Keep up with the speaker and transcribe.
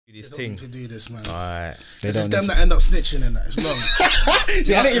This they thing don't need to do this, man. Alright. It's just them that end up snitching and that. It's long.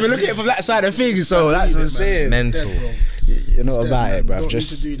 See, I didn't even look at it from that side of things, so that's what I'm saying. Mental. Dead, You're not about it, bruv. Don't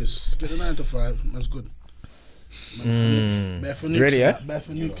Just need to do this. Get a 9 to 5. That's good. Bear for nicks. Ready, yeah? Bear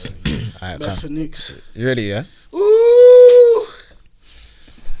for nicks. Alright, Bear come. for nicks. You ready, yeah? Ooh.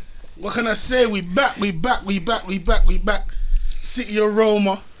 What can I say? We back. City of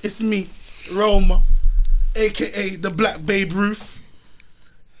Roma. It's me, Roma, aka the Black Babe Ruth,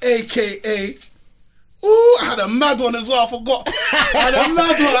 aka. Ooh, I had a mad one as well. I forgot. I had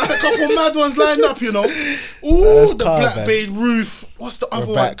a couple mad ones lined up, you know. Ooh, the Black man. Babe Ruth. What's the other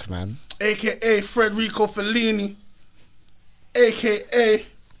We're one? back, man. AKA Federico Fellini, AKA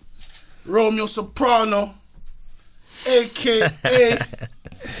Romeo Soprano, AKA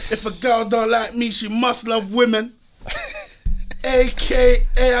if a girl don't like me, she must love women, AKA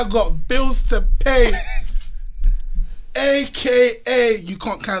I got bills to pay, AKA you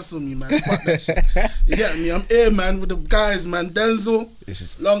can't cancel me, man. Fuck that shit. You get me? I'm here, man, with the guys, man. Denzel, This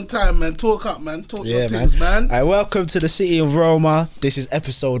is long time, man. Talk up, man. Talk your man. things, man. Alright, welcome to the City of Roma. This is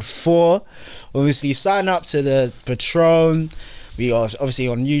episode 4. Obviously, sign up to the Patron. We are obviously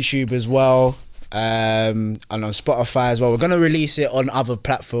on YouTube as well, and on Spotify as well. We're gonna release it on other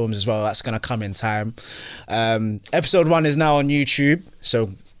platforms as well. That's gonna come in time. Episode 1 is now on YouTube, so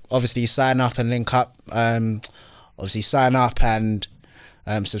obviously sign up and link up. Obviously sign up and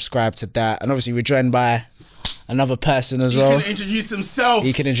subscribe to that. And obviously we're joined by another person as well. He can introduce himself.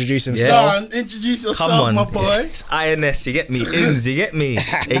 He can introduce himself. Son, introduce yourself, Come on, my boy. It's INS, you get me? Ins, you get me?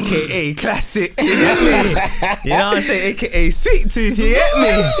 AKA classic, you get me? You know what I'm saying? AKA sweet tooth, you get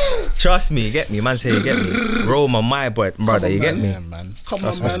me? Trust me, you get me? Man say you get me? Roma, my boy, brother, you get me? Yeah, man. Come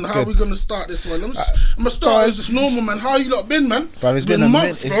That's on, man. good. How are we gonna start this one? I'm gonna start as just normal, man. How you lot been, man? Bro, it's been a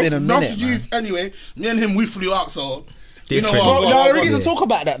months, minute. bro. It's been a minute, You, anyway, me and him, we flew out, so you know Different. what? Bro, no, I what- really need yeah. to talk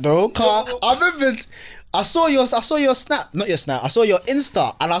about that though. Cause I remember I saw your snap, not your snap. I saw your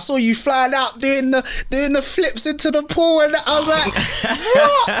Insta, and I saw you flying out doing the flips into the pool, and I was like,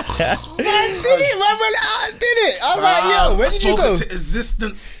 what? Man did it, man went out and did it. I was like, yo, where did you spoke go? into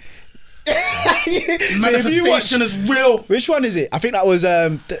existence. So if you watch, Manifestation is real. which one is it? I think that was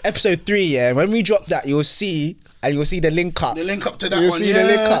the episode 3. Yeah, when we drop that, you'll see the link up. The link up to that You'll one, see yeah. the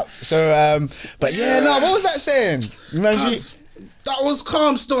link up. So, but yeah, no, what was that saying? Remember, That was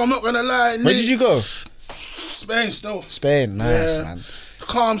calm still, I'm not gonna lie. where did you go? Spain still. Spain, nice, Yeah. man.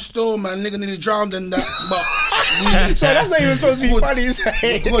 Calm still, man. Nigga nearly drowned in that, but So that's not even supposed to be Good. funny,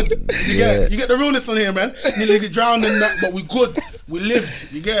 saying. good. You get the realness on here, man. Nearly drowned in that, but we good. We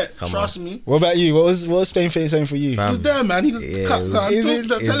lived. You get? Trust me. What about you? What was Spain saying for you? He was there, man. He was Yeah, cut. it was-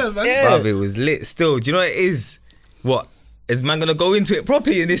 Tell him, man. Bruv, it was lit still. Do you know what it is? What? Is man gonna go into it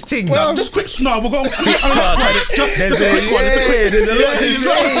properly in this thing? Well, just quick snarl. We're going. Just a quick one. There's a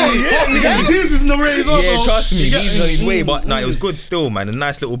lot. This is in the race also. Yeah, trust me, You get he's on his way, but no, it was good still, man. A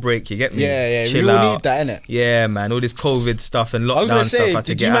nice little break, you get me? Yeah, Chill we all out. need that, innit? Yeah, man, all this COVID stuff and I was lockdown gonna stuff. say, I had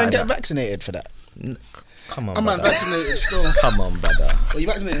to did get you out man of get that. vaccinated for that? Come on, I'm brother. vaccinated still. Come on, brother. Are you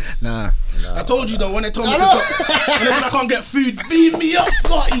vaccinated? Nah. I told you though when they told me when they said I can't get food, beam me up,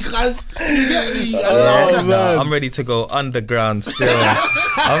 Scotty, cuz you get me. Oh, man. I'm ready to go underground still.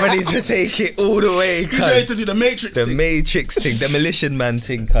 I'm ready to take it all the way, He's ready to cuz. do the Matrix The thing. Matrix thing, Demolition Man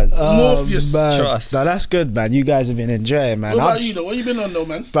thing, cuz. Morpheus. Man. Trust. No, that's good, man. You guys have been enjoying, man. What about you though? What you been on though,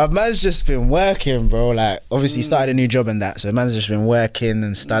 man? But man's just been working, bro. Like, obviously started a new job and that. So man's just been working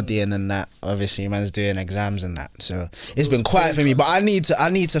and studying and that. Obviously, man's doing exams and that. So it's been quiet for me. But I need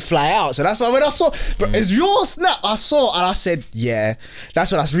to fly out. So that's why when I saw, bro, it's your snap. I saw and I said, yeah.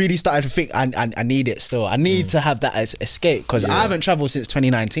 That's when I really started to think. I need it still. I need to have that as escape because I haven't traveled since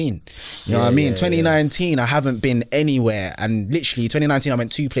 2019. You know what I mean? 2019, I haven't been anywhere, and literally 2019, I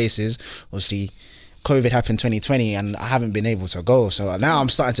went 2 places. Obviously, COVID happened 2020 and I haven't been able to go. So now I'm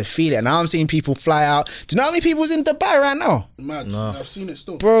starting to feel it. Now I'm seeing people fly out. Do you know how many people's in Dubai right now? Mad. I've seen it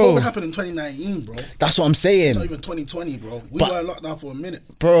still. Bro. What happened in 2019, bro? That's what I'm saying, It's not even 2020, bro. We But- were in lockdown for a minute.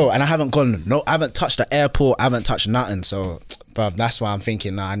 bro. And I haven't gone. No, I haven't touched the airport. I haven't touched nothing. So, bruv, that's why I'm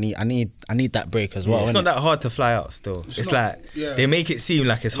thinking. Nah, I need that break as well. It's innit? not that hard to fly out still. It's not- like yeah. they make it seem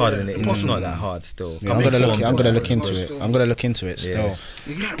like it's harder Yeah, than it is. It's impossible. not that hard still. Yeah, I'm gonna look It's into still- it. I'm gonna look into it still.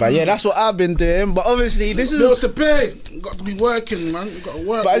 Yeah. But yeah, that's what I've been doing. But obviously, this is. Bills to pay. Got to be working, man. You got to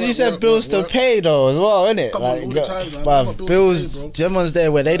work. But as you said, bills to pay though as well, innit? Come on, all the time, man. bruv, Got bills bills, to pay, bro. them ones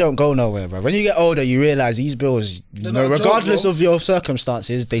there where they don't go nowhere, bro. When you get older, you realise these bills, They're not a joke, regardless bro. of your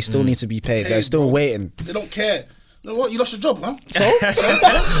circumstances, they still need to be paid. They're still bro. waiting. They don't care. You know what? You lost your job, huh? So?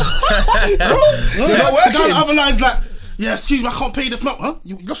 You're not working. The other line's like, Yeah, excuse me, I can't pay this month. Huh?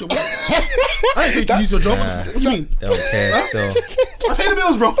 You lost your job? I didn't say you use your job. What do you mean? Don't care still. I pay the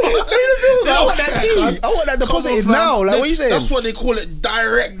bills, bro. Pay the bills. I want that key. I want that deposited now. Like, what you saying? That's what they call it,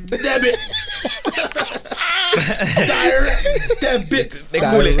 direct debit. Direct debit.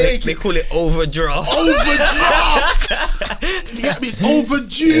 They call it overdraft. Overdraft. You get me? It's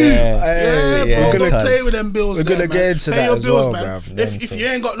overdue. Yeah, bro. Don't play with them bills. We're gonna get into pay that your as bills, well, man. bruv. If you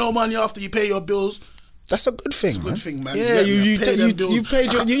ain't got no money after you pay your bills, that's a good thing. it's a good thing, man. Yeah, you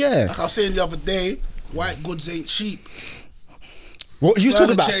paid your yeah. Like I was saying the other day, white goods ain't cheap. What you was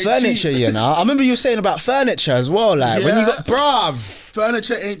talking about Furniture ain't furniture, cheap. you know? I remember you were saying about furniture as well. Like when you got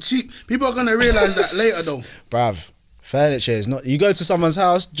furniture ain't cheap. People are gonna realize that later though. Bruv, furniture is not. You go to someone's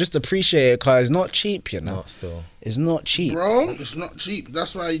house, just appreciate it, cause it's not cheap, you know. Not still. It's not cheap, bro. It's not cheap.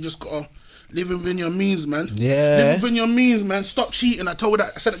 That's why you just gotta live within your means, man. Yeah, live within your means, man. Stop cheating. I told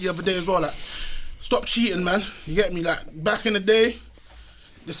that. I said it the other day as well. Like, stop cheating, man. You get me? Like back in the day.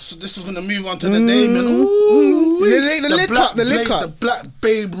 This is gonna move on to the day, man. Ooh, the liquor, the black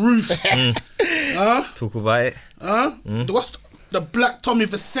Babe Ruth. Huh? Talk about it. Huh? What's the black Tommy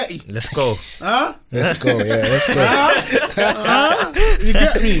Vassetti? Let's go. Huh? Let's go. Yeah, let's go. Huh? You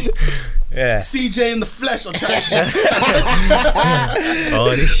get me? Yeah. CJ in the flesh or trash. Oh,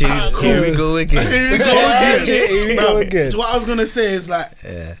 this shit. Here we go again. Here we go again. What I was gonna say is like,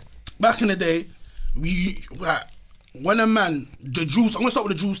 Yeah. back in the day, when a man, the juice, I'm gonna start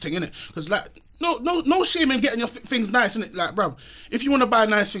with the juice thing, innit? Because like, no shame in getting your things nice, innit? Like, bruv, if you wanna buy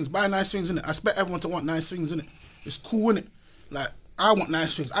nice things, innit? I expect everyone to want nice things, innit? It's cool, innit? Like, I want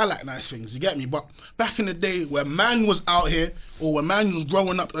nice things, I like nice things, you get me? But back in the day where man was out here, or when man was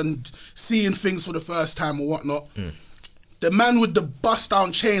growing up and seeing things for the first time or whatnot, the man with the bust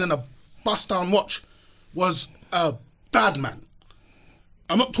down chain and a bust down watch was a bad man.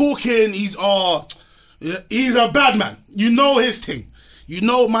 I'm not talking he's a bad man. You know his thing. You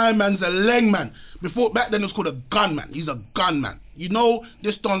know my man's a leng man. Back then it was called a gun man. He's a gun man. You know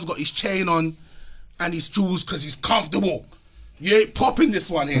this don's got his chain on and his jewels because he's comfortable. You ain't popping this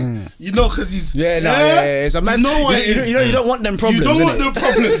one here. You know, because he's... It's a man. You know what it is. You know you don't want them problems, You don't want them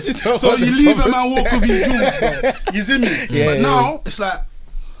problems. So you leave a man walk with his jewels, bro. You see me? But now, it's like,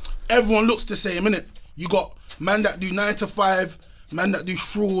 everyone looks the same, innit? You got man that do 9 to 5, man that do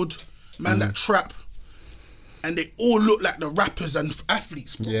fraud, man that trap, and they all look like the rappers and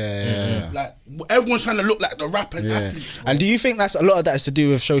athletes, bro. Like, everyone's trying to look like the rapper and athletes, bro. And do you think that's a lot of that is to do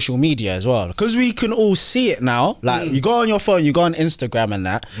with social media as well? Because we can all see it now. Like, you go on your phone, you go on Instagram and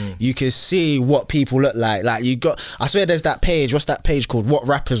that, you can see what people look like. Like, you got, I swear there's that page, what's that page called? What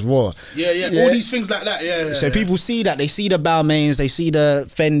Rappers Raw? Yeah. All these things like that, So people see that, they see the Balmains, they see the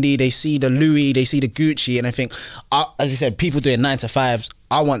Fendi, they see the Louis, they see the Gucci, and I think, as you said, people doing 9 to 5s,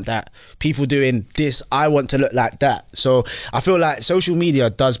 I want that. People doing this, I want to look like that. So I feel like social media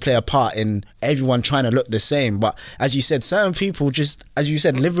does play a part in everyone trying to look the same. But as you said, certain people just, as you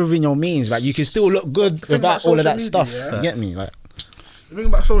said, live within your means. Like, you can still look good without all of that stuff. You get me? Like, the thing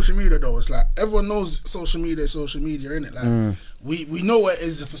about social media though, it's like everyone knows social media, innit? Like we know what it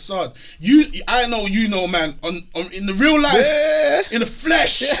is, a facade. I know, man, on in the real life, in the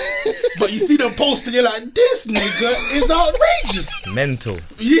flesh. But you see them post and you're like, this nigga is outrageous. Mental.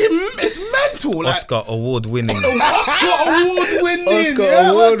 Yeah, it's mental. Like, Oscar award winning. Oscar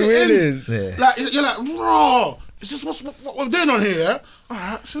award winning. Yeah. Like, you're like, raw. Is this what we're doing on here? Yeah?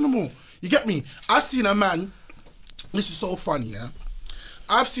 Alright, say no more. You get me? I've seen a man. This is so funny, yeah.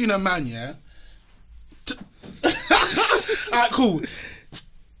 I've seen a man, yeah. Alright, cool.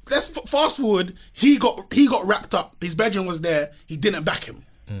 Let's fast forward. He got wrapped up. His bedroom was there. He didn't back him.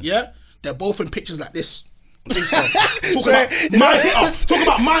 Yeah, they're both in pictures like this. Talk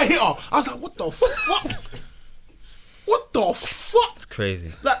about my hitter. I was like, what the fuck? What the fuck? It's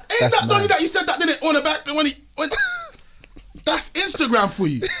crazy. Like, ain't that Donny that you said that, didn't it? On the back when that's Instagram for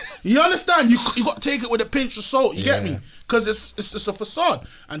you. You understand? You got to take it with a pinch of salt. You get me? Because it's a facade,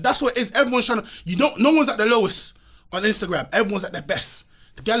 and that's what it is. Everyone's trying to. No one's at the lowest on Instagram. Everyone's at their best.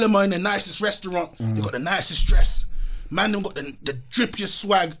 The Gallimore in the nicest restaurant. They got the nicest dress. Man, them got the drippiest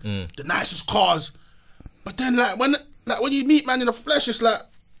swag, the nicest cars. But then, like when you meet man in the flesh, it's like,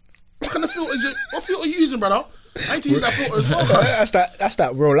 what kind of filter what filter are you using, brother? I need to use that filter as well, guys. That's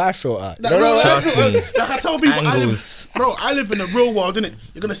that real life filter. That real life filter. Like I tell people, I live in the real world, innit?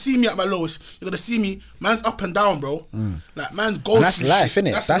 You're gonna see me at my lowest. You're gonna see me, man's up and down, bro. Like man's goes. And that's life,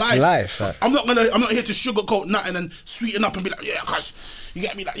 innit? That's life. I'm not here to sugarcoat nothing and sweeten up and be like, yeah, cuz you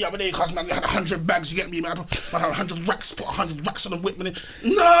get me, like the other day, cuz man, we had 100 bags, you get me, man, I had 100 racks, put 100 racks on the whip, man.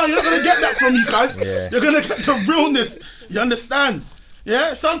 No, you're not gonna get that from me, cuz. You're gonna get the realness. You understand?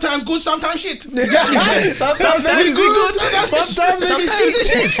 Yeah, sometimes good, sometimes shit. You get me? Sometimes they be good, sometimes they be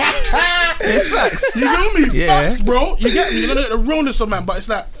shit. It's facts. You feel me? Yeah. Facts, bro. You get me? You're gonna get the realness of man, but it's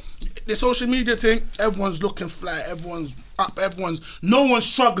like the social media thing. Everyone's looking fly. Everyone's up. No one's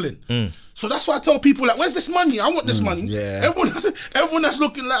struggling. So that's why I tell people like, where's this money? I want this money. Yeah. Everyone that's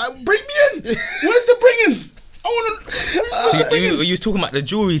looking like, bring me in. Where's the bring-ins? I want to. So you was talking about the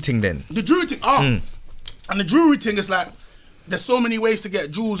jewelry thing then? The jewelry thing, and the jewelry thing is like, there's so many ways to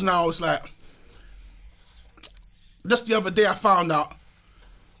get jewels now. It's like, just the other day I found out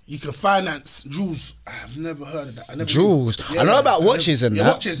you can finance jewels. I've never heard of that. I never Jewels. knew. I know about watches and that.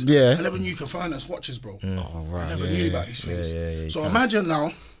 Watches. Yeah. I never knew you can finance watches, bro. Oh, right. I never knew about these things. Yeah, so imagine now,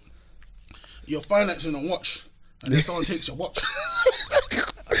 you're financing a watch, and then someone takes your watch.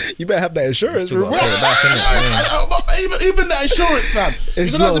 You better have that insurance. Still bro. gotta pay it back, innit? Even that insurance, fam. It's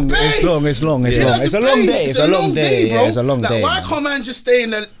you're gonna have long, to pay. it's long. It's You're long. gonna have It's to a long pay. day. It's a long day. bro. Yeah, it's a long Like, day. Why man. can't man just stay in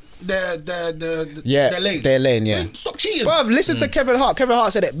their lane? Their lane, yeah. Man, stop cheating. Bruv, listen to Kevin Hart. Kevin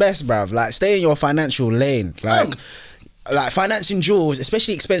Hart said it best, bruv. Like, stay in your financial lane. Like financing jewels,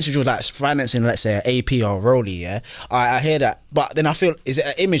 especially expensive jewels, like financing, let's say, an AP or a Rollie, yeah? I hear that. But then I feel, is it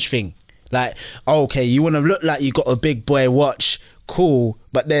an image thing? Like, okay, you want to look like you got a big boy watch, cool,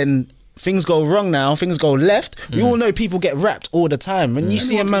 but then things go wrong now, things go left. We all know people get wrapped all the time. When you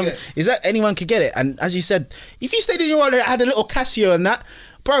see a man, is that anyone could get it? And as you said, if you stayed in your wallet, had a little Casio and that,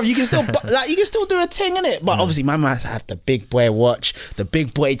 bro, you can still you can still do a thing, innit? But obviously, my man has to have the big boy watch, the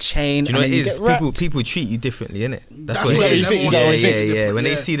big boy chain. Do you know and what then it is? get wrapped. People treat you differently, innit? That's what it is. Yeah. When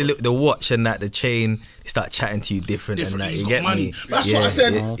they see the watch and that, the chain, they start chatting to you different and that. He's You got get money. me? That's what I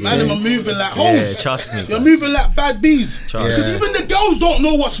said. Okay. Man, them are moving like hoes. Yeah, trust me. You're moving like bad bees. Because Yeah. even the girls don't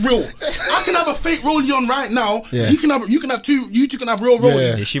know what's real. I can have a fake rollie on right now. Yeah. You can have two. You two can have real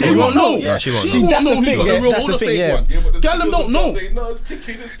rollies. Yeah, she They won't know. Yeah, she won't She know. won't know That's the who's got thing, the real that's or the the thing, fake yeah. one. Girl, them don't know. No, it's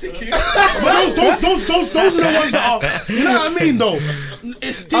ticking, it's ticking. But those are the ones that are. You know what I mean, though.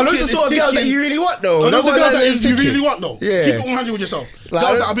 It's ticking. Are those the sort of girls that you really want, though? Those are the girls that you ticking. really want, though. Yeah. Keep it 100 with yourself. Like,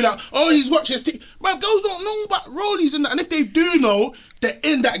 Girls that'll be like, oh, he's watching his tick. But girls don't know about rollies and that. And if they do know, they're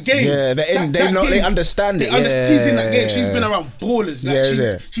in that game. Yeah, they're in. They understand it. She's in that game. She's been around ballers. Like,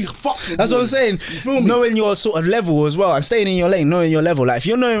 Yeah. she fucks with That's what I'm ballers. saying. You feel me? Knowing your sort of level as well and staying in your lane, knowing your level. Like, if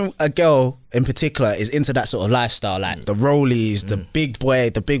you're knowing a girl in particular is into that sort of lifestyle, like the rollies, the big boy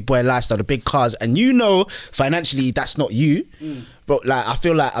lifestyle, the big cars, and you know financially that's not you. But like, I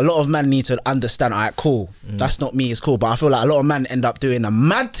feel like a lot of men need to understand, all right, cool, that's not me, it's cool. But I feel like a lot of men end up doing a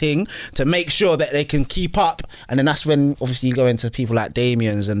mad thing to make sure that they can keep up. And then that's when obviously you go into people like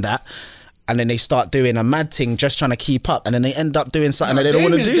Damien's and that. And then they start doing a mad thing just trying to keep up. And then they end up doing something that they don't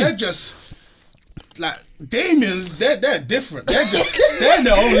want to do. They're just like Damien's, they're different. They're in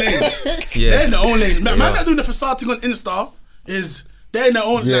their own lane. Yeah. They're in their own lane. Man, not doing it for starting on Insta is they're in their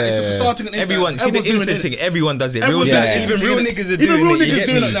own. Yeah. Like, it's for starting on Insta. Everyone, see the Everyone's doing instant it. thing. Everyone does it. Everyone's Real doing niggas, it. even real niggas are Even doing real it. You niggas get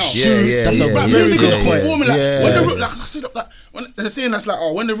doing me? it now. Yeah, That's a But very real good niggas point. performing like Yeah. when the real, like I said, like when they're saying that's like,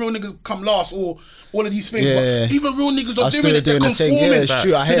 oh, when the real niggas come last or all of these things, Yeah. but even real niggas are Are doing still it. They're doing the thing. conforming Yeah, it's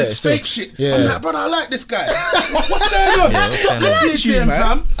true. I to hear this it still. fake shit. Yeah. I'm like, brother, I like this guy. What's going on? Yeah, Stop what's listening going to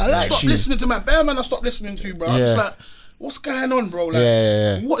on? him, Man. fam. I like Stop you. listening to man. Bear man, I stopped listening to, bro. I'm just Yeah. like, what's going on, bro? Like,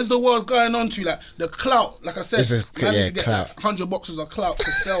 Yeah. what is the world going on to? Like, the clout, like I said, This is- man needs yeah, to get clout. like 100 boxes of clout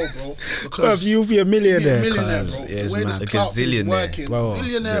to sell, bro. Bruv, Because you'll be a millionaire. bro. cuz. Yeah, The it's way this mad. clout thing's gazillionaire. working, Bro,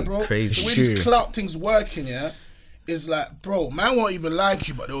 zillionaire, bro. crazy. The way True. this clout thing's working, yeah, is like, bro, man won't even like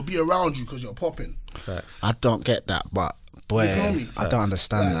you, but they'll be around you because you're popping. Facts. I don't get that, but boy, You feel me? I don't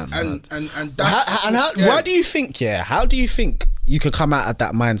understand Like, that. Man. and that's Why do you think? Yeah, how do you think you could come out of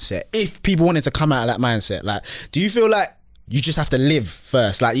that mindset? If people wanted to come out of that mindset, like, do you feel like you just have to live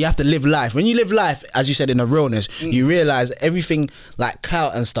first? Like, you have to live life. When you live life, as you said, in the realness, you realize everything like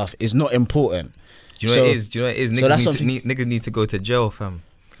clout and stuff is not important. Do you know what it is? Do you know what it is? so Niggas, that's niggas need to go to jail, fam.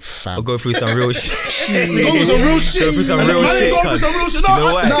 Fam. Or go through some real shit. Go through some real shit. Go through some Man, real man ain't shit. going through some real shit. No, Do you know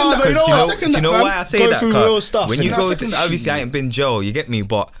I why? second that. No, but you know I what? second Do you that, know fam. why I say Go that? through Cuz real stuff. when you And go that's to, second obviously shit. I ain't been jail, you get me?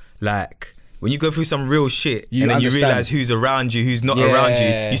 But like, when you go through some real shit You and then understand. you realize who's around you, who's not Yeah. around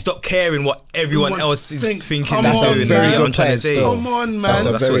you, you stop caring what everyone Everyone else is thinks, thinking. come That's on, doing. man. You know what I'm Good trying to point say. still. Come on, man. That's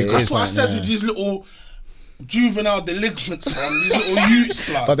a very good That's point, what I said yeah. with these little juvenile delinquents, man. These little youths,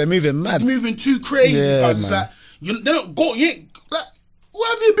 blood. But they're moving mad. moving too crazy, Yeah, cuz. It's man. like, they don't go, you ain't, like, what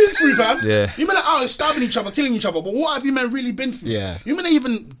have you been through, fam? Yeah. You men are out stabbing each other, killing each other, but what have you men really been through? Yeah. You men ain't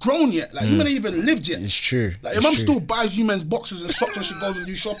even grown yet. Like, you men ain't even lived yet. It's true. Like, It's your mum true. still buys you men's boxes and socks when she goes and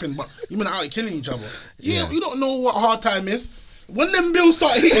do shopping, but you men are out here killing each other. You don't know what hard time is. when them bills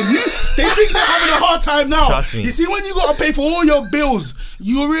start hitting you, they think they're having a hard time now. Trust me. You see, when you gotta pay for all your bills,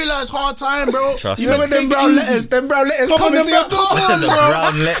 you realize hard time, bro. Trust you me. Remember them brown letters? Them brown letters Come on, coming them to your brown, come Listen, on, the bro.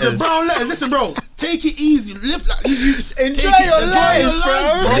 brown letters. The brown letters. Listen, bro. Take it easy. Live like Enjoy your life,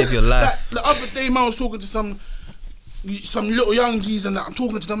 bro. Live your life. Like, the other day, man, I was talking to some little young G's and I'm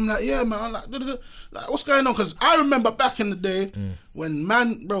talking to them. I'm like, yeah, man. I'm like, like, what's going on? Because I remember back in the day when,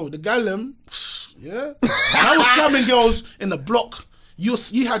 man, bro, the gallum, yeah, I was slamming girls in the block. You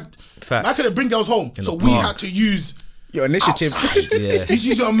had, Facts. I couldn't bring girls home, In so the we park. had to use Your initiative. Yeah.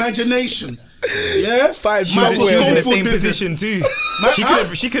 Use your imagination. Yeah, Five Michael She was in the Schofield same business. position too.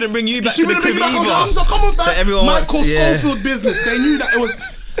 Man, She couldn't bring you back She to the wouldn't crib bring me back either. home. So come on, fam. So everyone Michael wants, yeah. Schofield business. They knew that it was.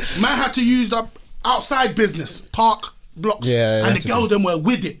 Man had to use the outside business, park blocks, Yeah, and the girls them were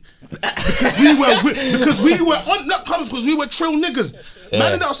with it because we were on that comes because we were trill niggas.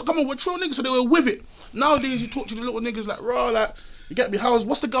 Man, and us come on, we're trill niggas, so they were with it. Nowadays, you talk to the little niggas like raw, like you get me.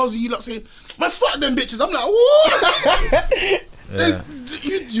 What's the girls that you lot saying? Man, fuck them bitches. I'm like, what? Yeah.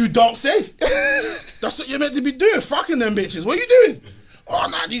 You don't say. That's what you're meant to be doing. Fucking them bitches. What are you doing? Oh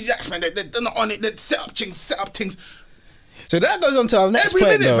nah, these yaks, man, they're not on it. They set up things. So that goes on to our next Every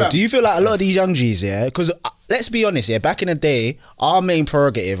point, minute, though. fam. Do you feel like a lot of these young G's, yeah? Because let's be honest, yeah. Back in the day, our main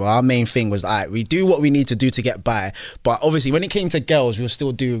prerogative, or our main thing was like we do what we need to do to get by. But obviously, when it came to girls, we will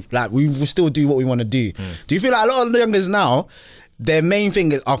still do what we want to do. Do you feel like a lot of the youngers now, their main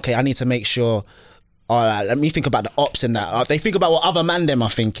thing is okay? I need to make sure. All right, let me think about the ops and that. They think about what other man them are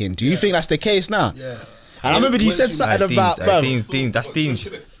thinking. Do you think that's the case now? Yeah. And I remember you said something about, bro. Deans, that's Deans.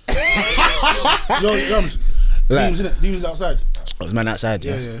 Yo, Yums. Like- Deems, innit? Deems outside. Was man outside?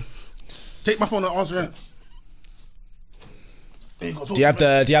 Yeah. Yeah. Take my phone and answer it. Do you have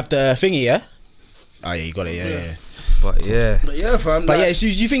the thingy? Yeah. Oh yeah, you got it. Yeah. But yeah. But yeah, fam. But like, yeah, so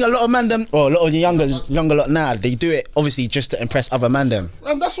do you think a lot of man them, or a lot of younger lot now, they do it obviously just to impress other man them?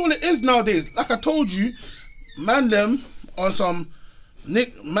 that's all it is nowadays. Like I told you, man them on some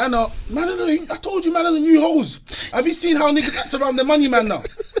Nick man are I told you man are the new hoes. Have you seen how niggas act around their money man now?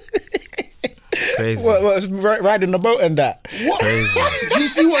 Crazy. What's riding the boat and that? What? Do you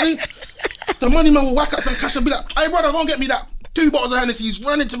see what the money man will whack up some cash and be like, hey brother, go and get me that 2 bottles of Hennessy. He's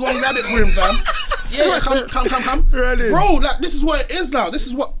running to go and grab it for him, fam. Yeah, come. Running. Bro, like this is what it is now. This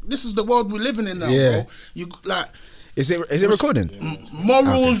is the world we're living in now, Yeah. bro. You like Is it recording?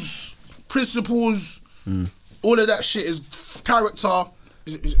 morals, principles, all of that shit is character.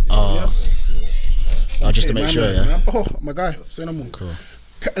 Oh, just to make man, sure, man, yeah. man. Oh, my guy, say no more. Cool.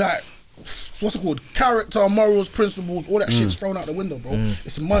 Like, what's it called? Character, morals, principles, all that shit's thrown out the window, bro.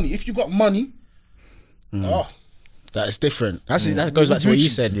 It's money. If you got money, That's different. That goes back to what you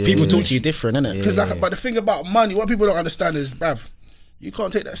said. People talk to you different, innit? because but the thing about money, what people don't understand is, bruv, you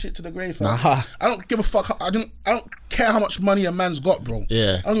can't take that shit to the grave, fam. Nah. I don't give a fuck. I don't care how much money a man's got, bro.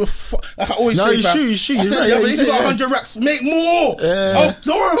 Yeah. I don't give a fuck. Like I always No, say, it's fam, true, it's true. I You're said, right, yeah, yeah, but you if you said, got yeah. 100 racks, make more. Oh,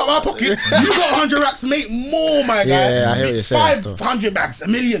 don't worry about my pocket. You got 100 racks, make more, my guy. Yeah, I hear what you're saying, 500 bags,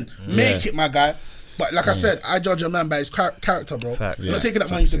 1 million, make it, my guy. But like I said, I judge a man by his character, bro. Facts. You're not taking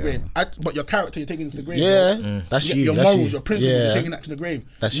that money to the grave. But your character, you're taking it to the grave. Yeah, bro. that's you. Your that's morals, you. your principles, Yeah. you're taking that to the grave.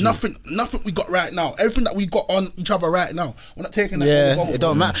 That's you. nothing we got right now. Everything that we got on each other right now, we're not taking that. Yeah, over, it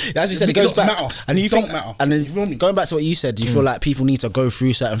don't bro. matter. As you said, it goes don't back. matter. And you It think, don't matter. and You feel me? then going back to what you said, you feel like people need to go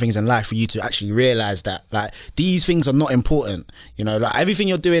through certain things in life for you to actually realize that like these things are not important. You know, like everything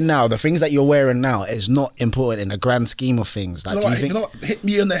you're doing now, the things that you're wearing now is not important in the grand scheme of things. Like, You know, do you what, think? you know what hit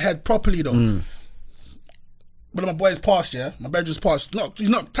me in the head properly though? One of my boys passed, yeah. My bedroom's passed. He's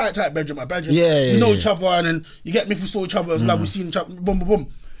not tight bedroom. My bedroom. Yeah, we know yeah. each other, and then you get me. If we saw each other as love, we seen each other. Boom, boom, boom.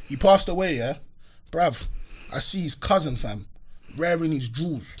 He passed away, yeah. Bruv, I see his cousin, fam, wearing his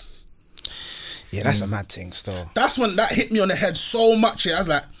jewels. Yeah, that's a mad thing still. That's when that hit me on the head so much. Yeah, I was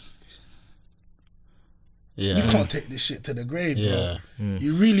like, Yeah. you can't take this shit to the grave, Yeah. bro.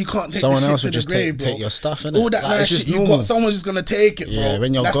 You really can't take Someone this else shit would to just the grave, bro. take your stuff, innit? All that Like, nice it's just shit you normal. got, someone's just gonna take it, bro. Yeah,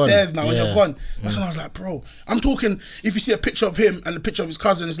 when you're That's gone. theirs now. When Yeah. you're gone, that's when I was like, bro. I'm talking. If you see a picture of him and the picture of his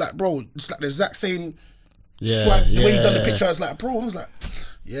cousin, it's like, bro, it's like the exact same. Yeah, Swag, the way he done the yeah. picture, it's like, bro. I was like,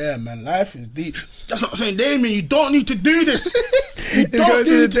 yeah, man, life is deep. That's what I'm saying, Damien. You don't need to do this. You going don't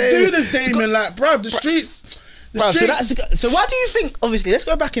to need the to do Damien. this, Damien. Like, bro, the streets. Bro, so why do you think, obviously, let's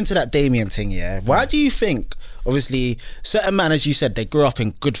go back into that Damien thing, yeah? Why do you think, obviously, certain men, as you said, they grew up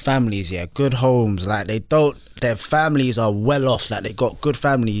in good families, yeah, good homes, like their families are well off, like they got good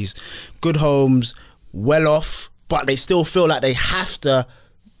families, good homes, well off, but they still feel like they have to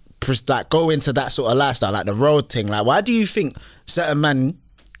like go into that sort of lifestyle, like the road thing. Like, why do you think certain men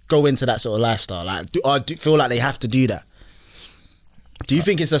go into that sort of lifestyle? Like, do feel like they have to do that? Do you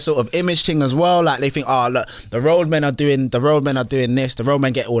think it's a sort of image thing as well? Like they think, oh look, the road men are doing this. The road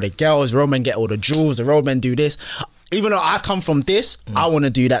men get all the girls. The road men get all the jewels. The road men do this. Even though I come from this, I want to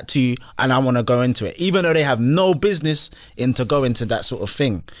do that too, and I want to go into it. Even though they have no business to go into that sort of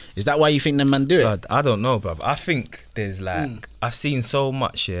thing. Is that why you think them man do it? God, I don't know, bro. I think there's like I've seen so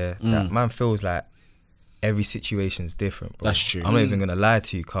much that man feels like every situation's different, bro. That's true. I'm not even gonna lie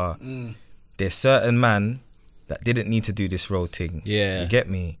to you, car. There's certain man that didn't need to do this road thing. Yeah. You get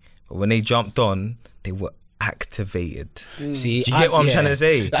me? But when they jumped on, they were activated. See, do you get what I'm trying to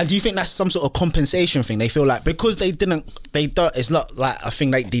say? And do you think that's some sort of compensation thing? They feel like because they don't, it's not like a thing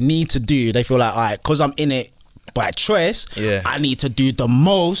like they need to do. They feel like, all right, because I'm in it by choice, I need to do the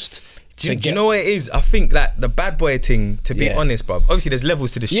most. Do you know what it is? I think like the bad boy thing, to be honest, bro, obviously there's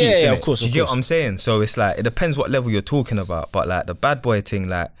levels to the streets, yeah, of course. Do you get what I'm saying? So it's like, it depends what level you're talking about, but like the bad boy thing,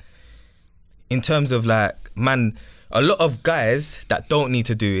 like in terms of like, man, a lot of guys that don't need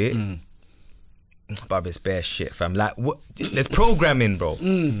to do it, bruv, it's bare shit, fam. Like, what? There's programming, bro. Do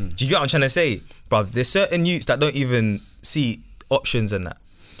you get what I'm trying to say, bruv? There's certain youths that don't even see options and that.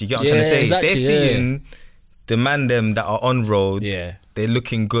 Do you get what I'm trying to say? Exactly, they're seeing the man them that are on road. Yeah. They're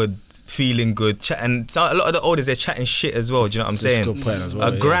looking good, feeling good, and so a lot of the olders, they're chatting shit as well. Do you know what I'm saying? That's a good point as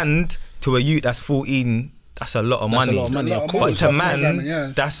well. A grand to a youth that's 14. That's a lot of money. That's a lot of money, of But course. to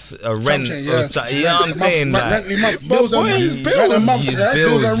man, that's a rent or something. You know what I'm saying? Like, Bills and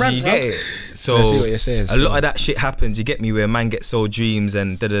rent. You get it. So I see what you're saying, a lot of that shit happens. You get me, where man gets sold dreams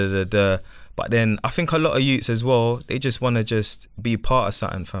and da da da da. But then I think a lot of youths as well, they just want to just be part of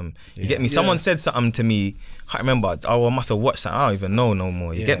something, fam. You get me? Someone said something to me. I can't remember. I must have watched that. I don't even know no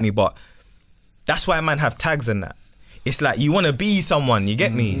more. You get me? But that's why man have tags and that. It's like you want to be someone, you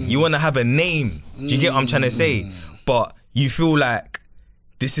get me? You want to have a name. Do you get what I'm trying to say? But you feel like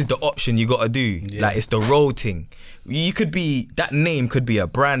this is the option you got to do. Like it's the road thing. You could be, that name could be a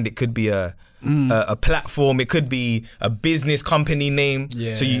brand, it could be a platform, it could be a business company name.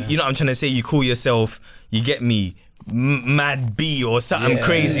 So you know what I'm trying to say? You call yourself, you get me, Mad B or something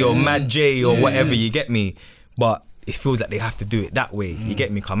crazy or Mad J or whatever, you get me? But it feels like they have to do it that way. You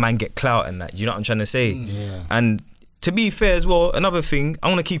get me? Cause man get clout and that. You know what I'm trying to say? And to be fair as well, another thing, I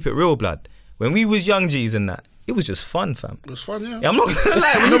want to keep it real, blood. When we was young G's and that, it was just fun, fam. It was fun, I'm not gonna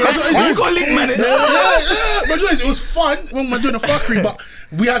lie. You got link, man. But it was fun when we were doing the fuckery, but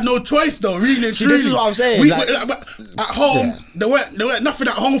we had no choice though, really and truly. This is what I'm saying. At home, there weren't nothing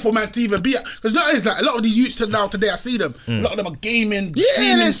at home for man to even be at. Because now it's like a lot of these youths now today, I see them. A lot of them are gaming,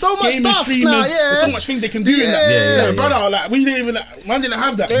 streaming, there's so much gaming stuff streamers. now, There's so much things they can do in that. Brother, like we didn't even, man didn't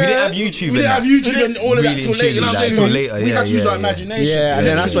have that. We didn't have YouTube. We didn't have YouTube and all of that till late. You know what I'm saying? Later, We had to use our imagination. And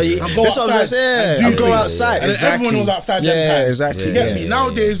then that's why you go outside and go outside. And then everyone was outside that time. Exactly. You get me?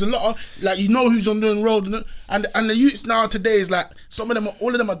 Nowadays, a lot of, like, you know who's on the road, and the youths now today is like, some of them,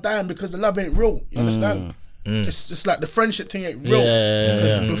 all of them are dying because the love ain't real. You understand? It's just like the friendship thing ain't real.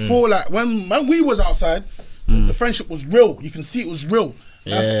 Before, like, when we was outside, the friendship was real. You can see it was real.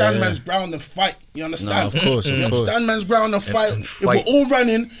 Now stand man's ground and fight. You understand? Of course. Stand man's ground and fight. If we're all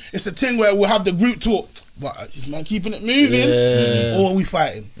running, it's a thing where we'll have the group talk. But is man keeping it moving, or are we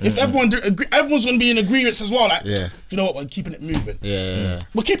fighting? If everyone's gonna be in agreement as well, like, you know what, we're keeping it moving.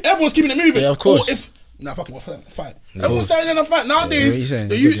 Everyone's keeping it moving. Of course. Or if fuck it, we're fight. Everyone's standing in a fight nowadays.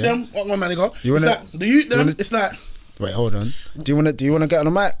 The youth them, what one man they go? It's like the youth them. It's like, wait, hold on. Do you wanna get on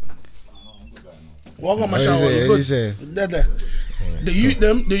the mic? Well, I got my shower. Good. There.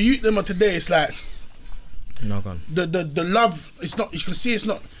 The youth them of today. It's like the love. It's not. You can see it's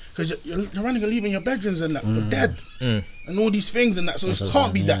not. Because you're running and leaving your bedrooms and that, you're dead, and all these things and that. So it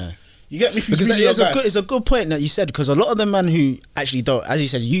can't be that. You get me? Because it's a good point that you said. Because a lot of the men who actually don't, as you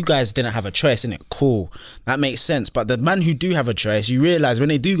said, you guys didn't have a choice, innit? Cool, that makes sense. But the men who do have a choice, you realise when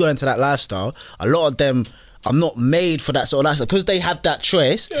they do go into that lifestyle, a lot of them are not made for that sort of lifestyle because they have that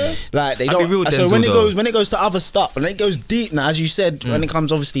choice. Like they don't. So when it goes to other stuff and it goes deep now, as you said, when it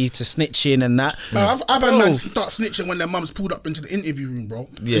comes obviously to snitching and that. I've had men start snitching when their mums pulled up into the interview room, bro.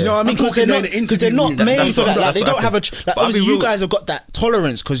 You know what I mean? Because they're not made for that. Like, they don't have a. Like, obviously, you guys have got that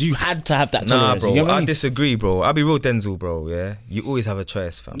tolerance because you had to have that tolerance. Nah, bro. I disagree, bro. I'll be real, Denzel, bro. Yeah, you always have a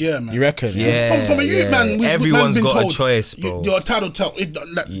choice, fam. Yeah, man. You reckon? Yeah. From a youth, man. Everyone's got a choice, bro. You're entitled to tell.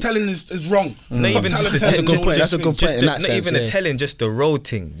 Telling is wrong. That's a good point. That's a good point. Not even a telling, just the road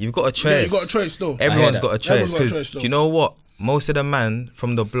thing. You've got a choice. Yeah, you got a choice though. Everyone's got a choice. Because do you know what? Most of the man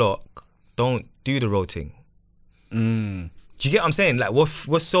from the block don't do the road thing. Do you get what I'm saying? Like,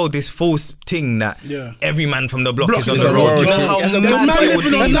 what's so this false thing that every man from the block is on is the a road? road. Do you know how There's mad man it would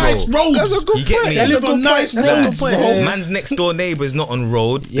living on be, nice bro? roads. That's a good You get point. me? They live on nice roads, bro. Man's next door neighbour's not on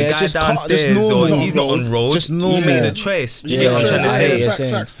road. The Yeah, guy just downstairs, normal. he's not on road. Just normal. He made a choice. You Yeah, get what I'm trying to I hear say? what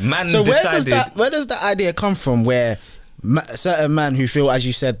you're saying. Man So decided. where does that idea come from? Where certain men who feel, as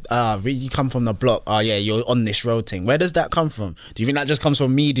you said, you come from the block. Oh yeah, you're on this road thing. Where does that come from? Do you think that just comes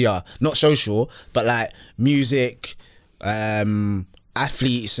from media, not social, but like music,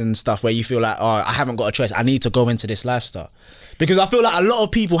 athletes and stuff, where you feel like, oh, I haven't got a choice, I need to go into this lifestyle? Because I feel like a lot of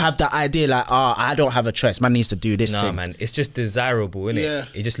people have that idea, like, oh, I don't have a choice, man needs to do this thing. Man, it's just desirable, innit? Yeah.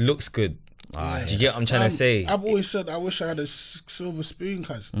 It just looks good. Do you get what I'm trying to say? I've always said I wish I had a silver spoon,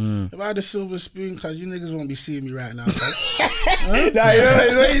 cuz. If I had a silver spoon, cuz, you niggas won't be seeing me right now, cuz. Nah, you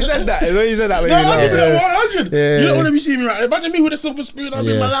know you said that. You know you said that. No, I'll give it a 100. Yeah. You don't want to be seeing me right now. Imagine me with a silver spoon, I'll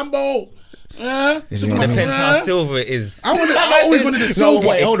be in my Lambo. Depends how silver it is. I always wanted a silver.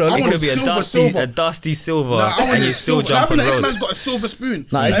 Wait, hold on. I It want could be a dusty silver, Nah, I want and a you still silver. jump on Every roads. man's got a silver spoon.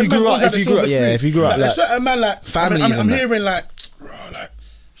 Nah, if Every you grew man's up- always if had a you grew up- silver yeah, if you grew up spoon. like a certain man, like families I'm and that. hearing like, bro, like,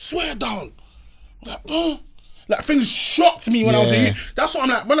 swear down, like things shocked me when I was a Yeah. youth. That's what I'm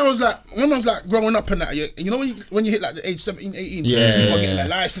like. When I was like growing up and that, you know when you hit like the age 17, 18, you got getting a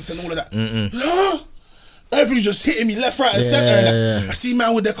license and all of that. Everything's just hitting me left, right, and center. And I see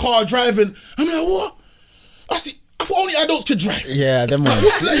man with their car driving. I'm like, what? I thought only adults could drive. Yeah, them ones.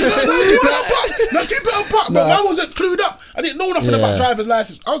 Let's keep it apart. But I wasn't clued up. I didn't know nothing about driver's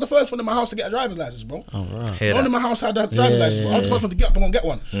license. I was the first one in my house to get a driver's license, bro. Oh, right. Hear No one that? in my house had a driver's license. Bro. I was the first one to get up and go and get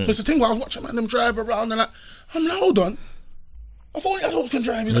one. So it's the thing where I was watching man them drive around and like, I'm like, hold on. I thought only adults can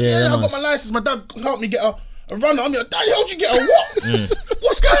drive. He's like, yeah, I got my license. My dad helped me get a runner. I'm like, Dad, how'd you get a what?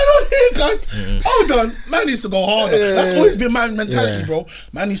 What's going on here, guys? Hold on. Man needs to go harder. That's always been my mentality, bro.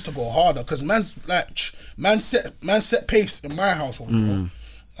 Man needs to go harder because man's like, man set pace in my household, bro.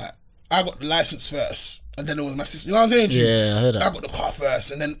 Like, I got the license first, and then it was my sister. You know what I'm saying? Yeah, I heard that. I got the car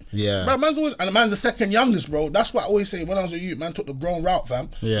first, and then Yeah. man's always, and man's the second youngest, bro. That's what I always say. When I was a youth, man took the grown route, fam.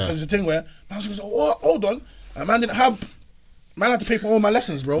 Yeah. Because it's the thing where man was like, what? Hold on, and man didn't have. Man had to pay for all my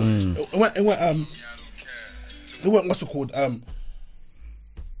lessons, bro. It went. What's it called? My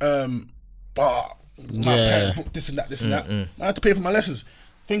parents booked this and that. I had to pay for my lessons.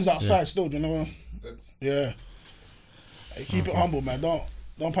 Things outside still, do you know? Yeah. Hey, keep it humble, man.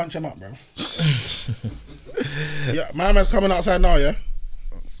 Don't punch him up, bro. Yeah, my man's coming outside now, yeah?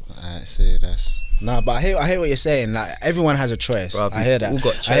 I see, that's but I hear what you're saying. Like, everyone has a choice. Bro, I hear that. we all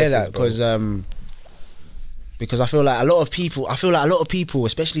got I hear choices, that because I feel like a lot of people,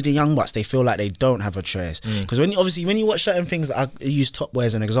 especially the young bucks, they feel like they don't have a choice. Because when you watch certain things, like I use Top Boy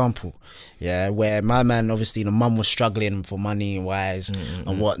as an example, where my man, obviously the mum was struggling for money wise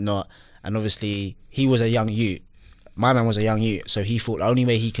and whatnot, and obviously he was a young youth. My man was a young youth, so he thought the only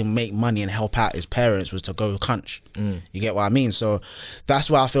way he can make money and help out his parents was to go crunch. You get what I mean? So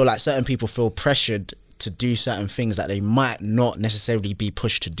that's why I feel like certain people feel pressured to do certain things that they might not necessarily be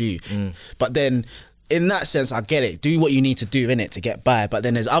pushed to do. But then, in that sense, I get it. Do what you need to do in it to get by. But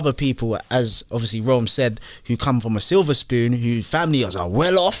then there's other people, as obviously Rome said, who come from a silver spoon, whose families are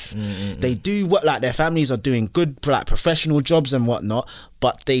well off. They do what, like, their families are doing good, like professional jobs and whatnot,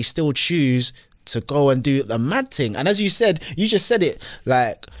 but they still choose to go and do the mad thing. And as you said, you just said it,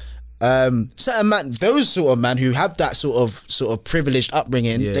 like, certain man, those sort of man who have that sort of privileged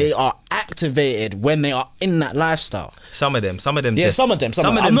upbringing, they are activated when they are in that lifestyle. Some of them. Yeah, just, some of them. just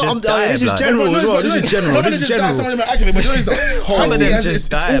die. This is blood. general as well. This is general. This is general. Some of them are activated, but Some of them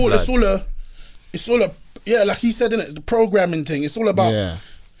just die, blood. It's all a, like he said, innit, the programming thing. It's all about,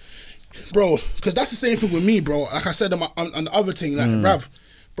 bro, because that's the same thing with me, bro. Like I said on the other thing, like, bruv,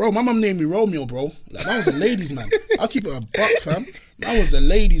 bro, my mum named me Romeo, bro. Like, I was a ladies man. I'll keep it a buck, fam. I was the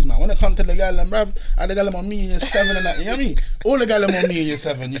ladies man. When it come to the gal and bruv, I had the gal on me in year 7 and that, you know what I mean? All the gal on me in year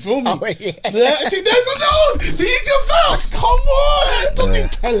 7, you feel me? Yeah, see, there's a nose. See, you can vouch. Come on. Don't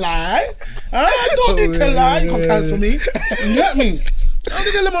need to lie. Don't need to lie. You can cancel me. You get me? I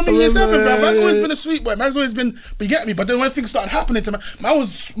think I'm on me year 7, bro. Man's always been a sweet boy. Man's always been, but you get me? But then when things started happening to me, man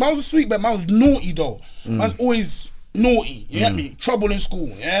was a sweet boy. Man was naughty though. Man's always naughty. You get me? Trouble in school.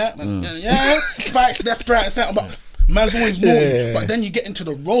 Yeah, yeah. Fights left, right, and centre. But man's always naughty. But then you get into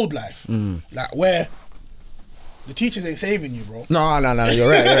the road life, like where the teachers ain't saving you, bro. No, you're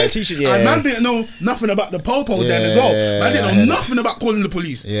right. Teachers, And man didn't know nothing about the popo then as well. Man didn't know nothing about calling the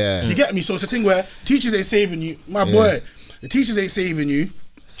police. Yeah. You get me? So it's a thing where teachers ain't saving you. My boy, the teachers ain't saving you.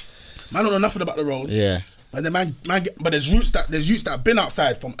 Man don't know nothing about the road. Yeah. And then man but there's youths that been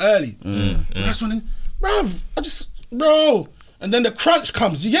outside from early. So that's when, bruv, bro. And then the crunch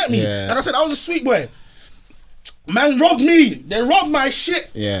comes, you get me? Like I said, I was a sweet boy. Man robbed me. They robbed my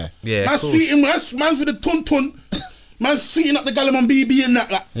shit. Yeah. Yeah, Man cool. sweeting, man's with the tun. Man sweeting up the Gallimon BB and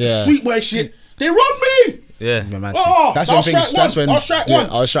that, like sweet boy shit. They robbed me. Yeah. Man, Oh, that's I'll when things. strike That's one. when I'll strike yeah, one.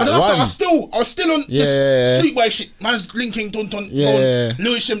 I'll strike But then after, one. I was still on Yeah. this sweet boy shit. Man's linking tun. Yeah.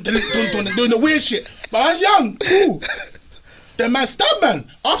 Lewisham to link tun and doing the weird shit. But I was young, cool. Then man stabbed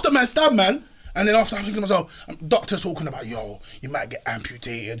man. After man stabbed man, and then after I'm thinking to myself, doctors talking about, yo, you might get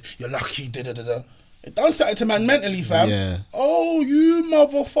amputated. You're lucky. Da. It done something to man mentally, fam. Yeah. Oh, you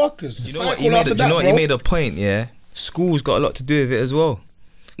motherfuckers. You know what? You made a point. Yeah. School's got a lot to do with it as well.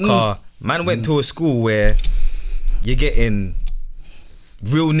 Car man went to a school where you're getting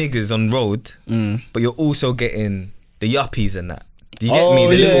real niggas on road, but you're also getting the yuppies and that. Do you get me?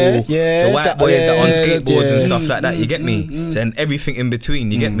 The white boys that on skateboards and stuff like that. You get me? And everything in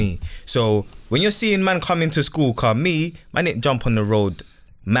between. You get me? So when you're seeing man come into school, man didn't jump on the road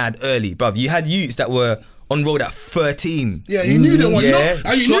mad early, bruv. You had youths that were on road at 13. Yeah, you knew them. You know,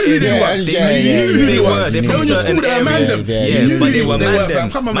 and you knew who they were. You knew who they were. They're from your certain school, they were man them. areas. But they were man them.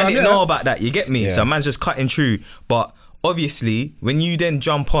 Come on, Man man, didn't know about that. You get me? So man's just cutting through. But obviously, when you then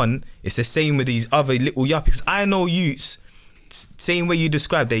jump on, it's the same with these other little yuppies. I know youths, same way you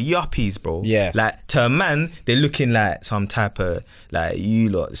described, they're yuppies, bro. Yeah. Like, to a man, they're looking like some type of, like, you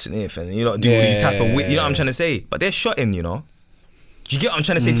lot sniff and you lot do all these type of, you know what I'm trying to say? But they're shotting, you know? Do you get what I'm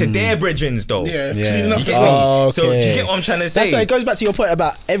trying to say? To their brethrens, though. Yeah. You get me? So, do you get what I'm trying to say? That's why it goes back to your point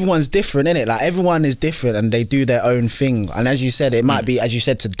about everyone's different, innit? Like, everyone is different and they do their own thing. And as you said, it might be, as you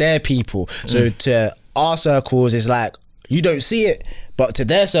said, to their people. So to our circles, it's like, you don't see it. But to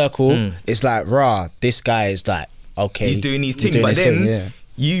their circle, it's like, rah, this guy is like, okay. He's doing his thing. But then,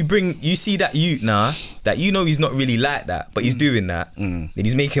 you see that youth now, that you know he's not really like that, but he's doing that. Then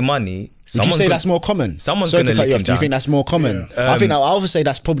he's making money. Would you say that's more common? Someone's Sorry going to to cut you lick off. him Do you down. think that's more common? I would say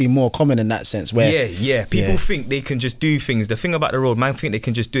that's probably more common in that sense. Where People think they can just do things. The thing about the road, man think they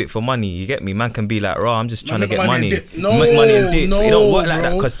can just do it for money. You get me? Man can be like, I'm just trying to get money. Make money and dip. It don't work like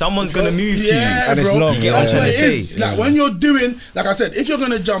that because someone's going to move to you. And it's long. You get what I'm trying to say? Like, when you're doing, like I said, if you're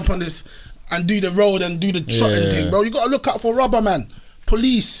going to jump on this and do the road and do the shotting thing, bro, you got to look out for rubber, man.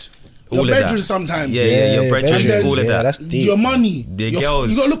 Police. Your bedroom sometimes. Your bedroom, all of that. That's deep. Your money. The girls.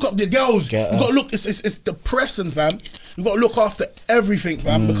 You got to look up the girls. You got to look, it's depressing, fam. You got to look after everything,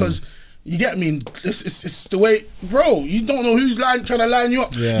 fam, because you get me? It's the way, bro, you don't know who's trying to line you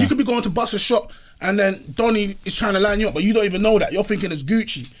up. Yeah. You could be going to bust a shot and then Donnie is trying to line you up, but you don't even know that. You're thinking it's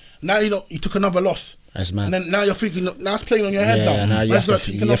Gucci. Now you know you took another loss. That's mad. And then now you're thinking, now it's playing on your head now. Now you have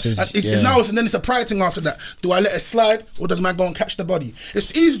to, and then it's a pride thing after that. Do I let it slide or does man go and catch the body?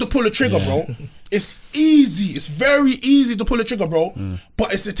 It's easy to pull a trigger, bro. It's easy. It's very easy to pull a trigger, bro.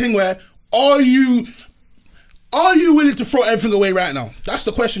 But it's a thing where, are you willing to throw everything away right now? That's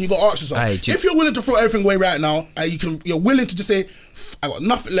the question you got to ask yourself. If you're willing to throw everything away right now, and you're willing to just say, I got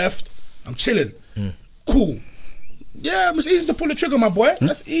nothing left, I'm chilling. Cool. Yeah, it's easy to pull the trigger, my boy.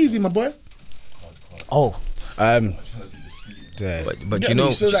 That's easy, my boy. But you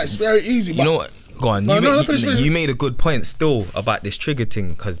know, so that's very easy. You know what? Go on. You made a good point still about this trigger thing,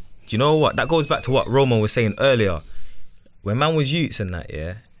 because you know what? That goes back to what Roman was saying earlier. When man was youths and that,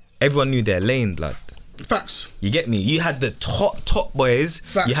 everyone knew their lane, blood. Facts. You get me? You had the top boys.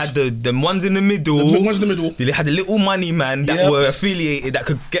 Facts. You had the ones in the middle. The ones in the middle. They had the little money man that were affiliated that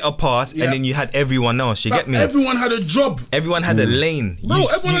could get a pass, and then you had everyone else. You get me? Everyone had a job. Everyone had a lane. Bro,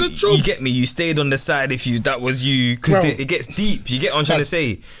 everyone had a job. You get me? You stayed on the side if that was you, because it gets deep. You get what I'm trying to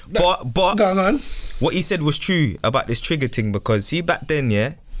say? But going on. What he said was true about this trigger thing, because see, back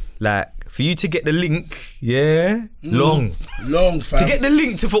then, like, for you to get the link, long, fam. To get the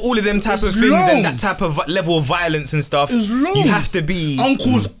link for all of them type of things and that type of level of violence and stuff, you have to be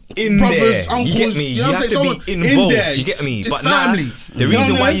uncles, in brothers, there. uncles. You get me? You have to be involved. You get me? But family. Now, the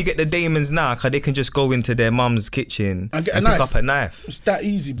reason why you get the Damons now, because they can just go into their mum's kitchen and pick up a knife. It's that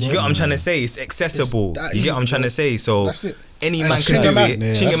easy, bro. You get what I'm trying to say? It's accessible. You get what I'm trying to say? So that's it. Any man can do it.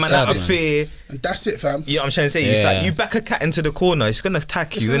 Chinga man out of fear. And that's it, fam. You know what I'm trying to say? It's like you back a cat into the corner, it's gonna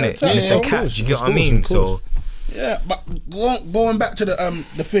attack you, innit? And it's a cat. You get what I mean? So yeah, but going back to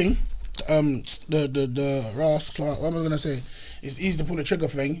the thing, the rascal. What am I gonna say? It's easy to pull the trigger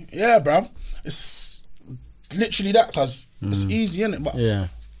thing. Yeah, bruv. It's literally that, cause it's easy, innit? But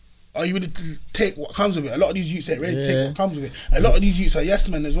are you ready to take what comes with it? A lot of these youths ain't ready to take what comes with it. A lot of these youths are yes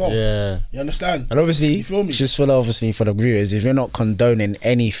men as well. Yeah. You understand? And obviously, you feel me? Just for the viewers, if you're not condoning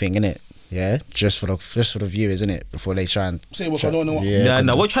anything, innit? Yeah, just for the viewers, innit? Before they try and say what condoning what?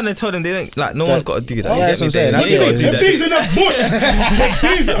 No, we're trying to tell them they don't, like, no one's got to do that. Yeah, that's what I'm saying. That's what the bees in the bush.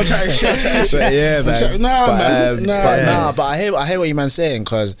 I'm trying to shit. Yeah, man. But I hear what you man saying,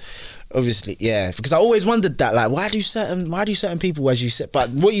 because obviously, yeah, because I always wondered that, like, why do certain people, as you said, but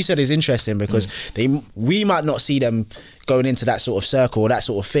what you said is interesting because we might not see them going into that sort of circle or that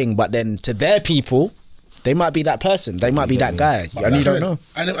sort of thing, but then to their people, they might be that person, they might be that guy, and you don't know.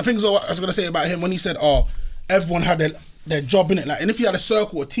 And I think so. What I was gonna say about him when he said, "Oh, everyone had their job in it," like, and if you had a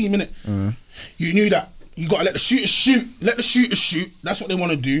circle or team in it, you knew that you gotta let the shooters shoot, let the shooters shoot. That's what they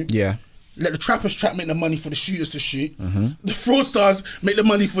want to do. Yeah. Let the trappers trap, make the money for the shooters to shoot. The fraudsters make the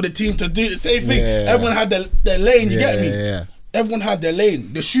money for the team to do the same thing. Yeah. Everyone had their lane, you get me? Yeah. Everyone had their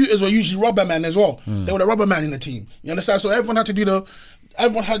lane. The shooters were usually rubber man as well. They were the rubber man in the team. You understand? So everyone had to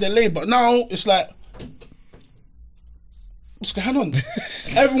everyone had their lane. But now it's like, what's going on?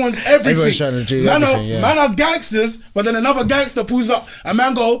 Everyone's everything. Everyone's trying to do everything, Man are gangsters, but then another gangster pulls up and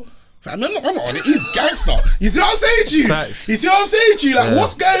man go, I'm not on it. He's gangster. You see what I'm saying to you? Facts. You see what I'm saying to you? Like,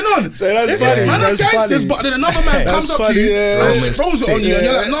 what's going on? So that's If funny. man are That's gangsters, funny. but then another man comes up to you and throws it on you, and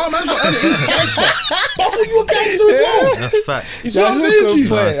you're like, no, man's not on it. He's gangster. But I thought you were gangster as well. That's facts. You see what I'm saying to you?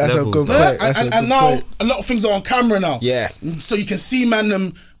 That's a good point. And now a lot of things are on camera now. Yeah. So you can see, man,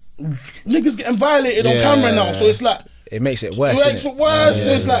 them niggas getting violated on camera now. So it's like, it makes it worse. it makes it worse.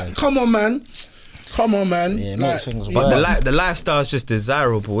 So it's like, come on, man. Yeah, it makes things But worse. the lifestyle is just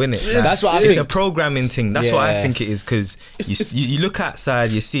desirable, innit? Yeah, that's what I It's think. a programming thing. That's what I Yeah. think it is, because you look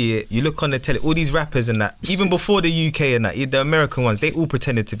outside, you see it, you look on the telly, all these rappers and that, even before the UK and that, the American ones, they all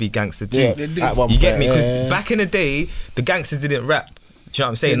pretended to be gangster too. Yeah, They did. at one You get point, me? Because yeah. back in the day, the gangsters didn't rap. Do you know what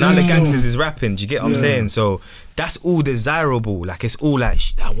I'm saying? Now the gangsters is rapping. Do you get what I'm saying? So that's all desirable. Like, it's all like,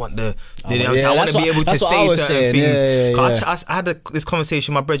 I want I want to that's be what- able to that's what I say was certain saying. things. Yeah. 'Cause I had this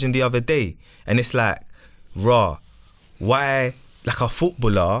conversation with my brethren the other day, and it's like, raw, why, like a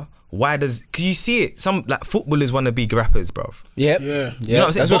footballer, why does, cause you see it, some like footballers want to be rappers, bruv. Yep. Yeah. You know what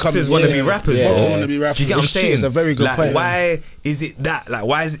I'm saying? That's what Boxers comes- want to yeah, be rappers, yeah, bro. Boxers wanna be rappers. Do you get what I'm Which saying? is a very good like, point. Why is it that? Like,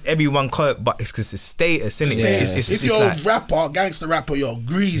 why is everyone caught? But it's because it's status, innit? if you're a rapper, gangster rapper, you're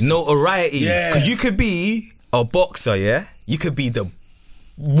greasy. notoriety. Yeah. Because you could be a boxer, yeah? You could be the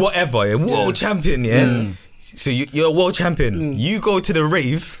whatever, yeah? World champion, yeah? So you're a world champion. You go to the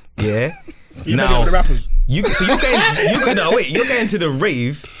rave, yeah? You better with the rappers. You're going to the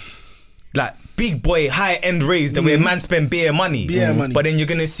rave, like big boy, high end raves, the way man spend bare money. Bare money. But then you're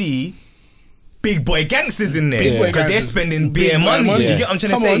gonna see big boy gangsters in there Big boy because they're gangsters. spending Big bare boy money. money. You get what I'm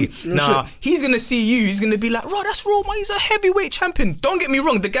trying Come to on, say? real Nah, shit. he's gonna see you. He's gonna be like, "Bro, that's raw, man. He's a heavyweight champion." Don't get me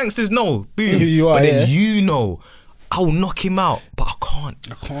wrong. The gangsters know, boom. Who you are, but then yeah. you know, I will knock him out, but I can't.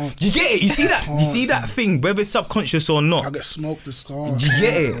 You get it? You see that? You see that thing, whether it's subconscious or not. I get smoked the scar. You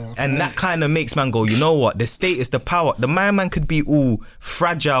get it? And that kind of makes man go, you know what? The status, the power. The man could be all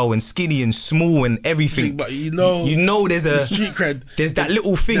fragile and skinny and small and everything. But you know there's the a street cred. There's that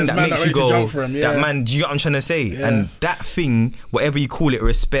little thing There's that man makes that you ready to go. jump for him, yeah. That man, do you get what I'm trying to say? Yeah. And that thing, whatever you call it,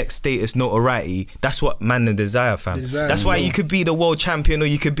 respect, status, notoriety. That's what man and desire, fam. Desire, that's why bro. you could be the world champion, or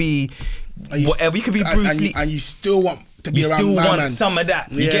you could be whatever. You could be Bruce Lee. And you still want to be You around still my want man. some of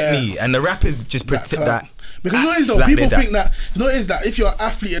that. You Yeah. get me? And the rappers just protect that. Because you know what it is though, Like people they're think that, you know what it is that if you're an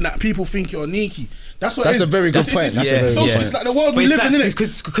athlete and that people think you're Nike. That's what it That's is. a very good It's- point. It's, That's it's, a very social. good point. It's like the world But we it's live in, like,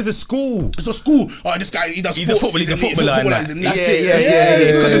 innit? because of school. It's a school. Oh, this guy, he does He's a sports. footballer. He's a footballer. footballer. And that. That's Yeah, it. yeah, yeah.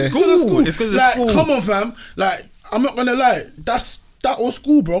 It's because It's of because of school. It's because of Like, school. come on, fam. Like, I'm not gonna lie. That was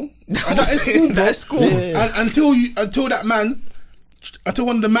school, bro. And that is school, bro. That's school. And until that man, until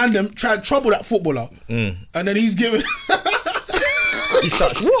one of the man them tried to trouble that footballer, and then he's giving. He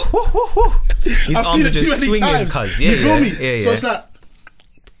starts. Woo, woo, woo, woo. His I've arms seen are it too just many swinging, times. cuz. You feel me? Yeah, So yeah. it's like,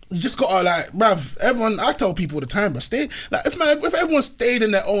 you just gotta like, bruv, everyone, I tell people all the time, but stay, like, if everyone stayed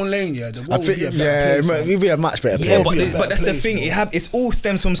in their own lane, yeah, the world would be a better place. it'd be a much better Yeah, place. but that's the place, thing. bro. It's all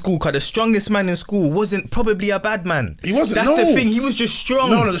stems from school. Cause the strongest man in school wasn't probably a bad man. He wasn't, That's the no. thing. He was just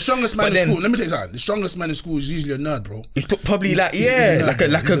strong. No, the strongest man But in then school. Let me tell you something. The strongest man in school is usually a nerd, bro. He's probably He's- like he's a nerd, like bro.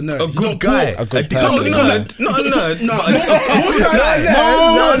 a He's a nerd. a He good don't guy, talk. A good not person. a nerd, not a nerd, No, but a good guy.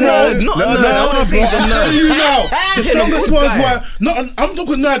 No, not a nerd. I wouldn't say he's a I'm telling nerd. you now, the He's a strongest good ones guy. were not. I'm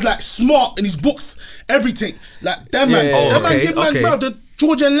talking nerd like smart in his books, everything. Like that man, Yeah. Oh, that man okay, give man, okay. bro, the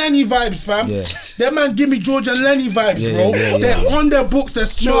George and Lenny vibes, fam. Yeah. That man give me George and Lenny vibes, Yeah, bro. yeah, yeah, They're yeah. on their books. They're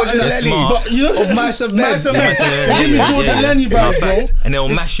smart and They're Lenny, smart. but you know, Of Mice and Men. Mice and Men. Mice and Men, They give me yeah, George yeah, and yeah. Lenny No, vibes, bro. facts. And they'll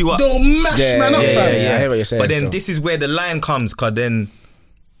mash you up. They'll mash man up, fam. I hear what you're saying. But then still. this is where the line comes, cause then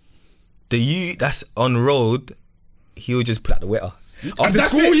the you that's on road, he'll just put out the wetter. After that's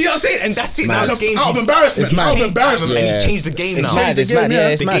school, it. you know what I'm saying? And that's it. Now Out the of game, embarrassment. he's Out of changed- embarrassment. And Yeah. he's changed the game It's now. mad, it's the game, mad, yeah. yeah,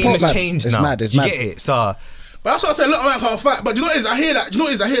 The it's mad, game it's has mad. changed It's now. mad, it's You mad. get it? So But that's what I said, little man can't fight. But you know what it is? I hear that. You know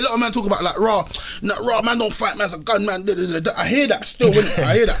what it is? I hear little man talk about like raw, man don't fight, man's a gun man. I hear that still, innit?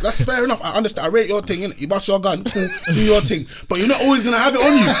 I hear that. That's fair enough. I understand. I rate your thing, innit? You bust your gun, cool, do your thing. But you're not always gonna have it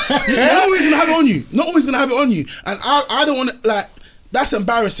on you. You're not always gonna have it on you. Not always gonna have it on you. And I don't want to like. That's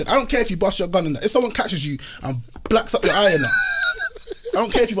embarrassing. I don't care if you bust your gun in that. If someone catches you and blacks up your eye in that. I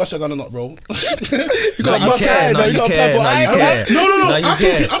don't care if you bust your gun or not, bro. You gotta bust your eye. You gotta plug your eye. No.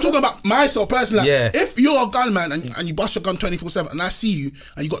 I'm talking about myself personally. Like, if you're a gunman and you bust your gun 24/7 and I see you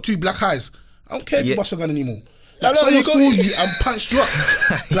and you got 2 black eyes, I don't care if you bust your gun anymore. Like, someone saw you and punched you up.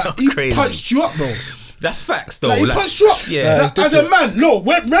 Like, he punched you up, bro. That's facts, though. Like, he punched you up. Yeah. Like, as a man,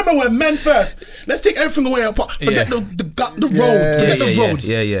 remember when men first. Let's take everything away apart. Forget the road. Forget the roads.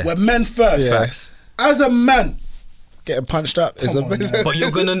 Yeah. We're men first. Facts. As a man. Getting punched up is a but you're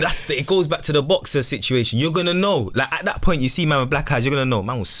gonna. It goes back to the boxer situation. You're gonna know. Like at that point, you see man with black eyes. You're gonna know.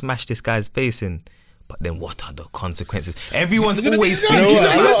 Man will smash this guy's face in. But then, what are the consequences? Everyone's always thinking you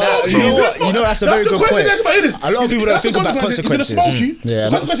know that's a very good point. A lot of people don't think about consequences. He's gonna smoke you. The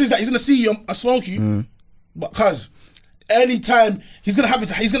consequences is that he's gonna see you and smoke you. Because anytime he's gonna have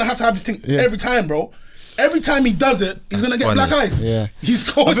to have his thing every time, bro. Every time he does it, he's gonna get black eyes. Yeah, he's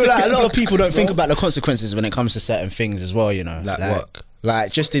going. I feel like a lot of people don't think about the consequences when it comes to certain things as well. You know, like what?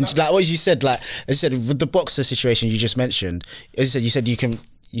 Like just in like what you said. Like as you said with the boxer situation you just mentioned. As you said,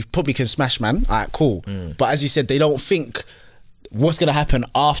 you probably can smash man. Alright, cool. But as you said, they don't think what's gonna happen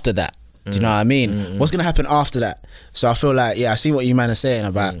after that. Do you know what I mean? What's gonna happen after that? So I feel like I see what you man are saying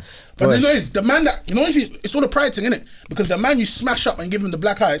about. But you know, it's the man that it's all the pride thing, innit? Because the man you smash up and give him the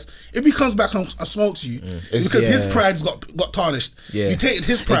black eyes, if he comes back and smokes you, it's because his pride's got tarnished. Yeah. You tainted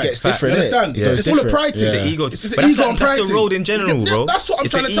his pride. It gets different. You understand? Yeah. It's all the pride thing. It's an ego. It's an ego and pride thing. That's the road in general, bro. That's what I'm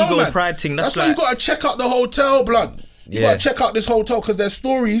trying to tell man. It's an ego pride thing. That's why you gotta check out the hotel, blood. You gotta check out this hotel because there's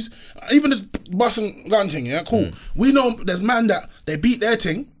stories. Even this bus and gun thing, cool. We know there's man that they beat their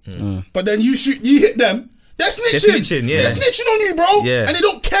thing, but then you hit them. They're snitching. They're snitching on you, bro. Yeah. And they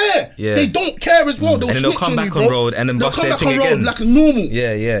don't care. Yeah. They don't care as well. And then they'll come back on road and then bust their thing again. Like normal.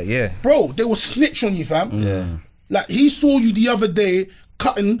 Yeah. Bro, they will snitch on you, fam. Yeah. Like he saw you the other day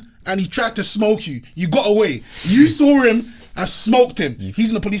cutting and he tried to smoke you. You got away. You saw him and smoked him. He's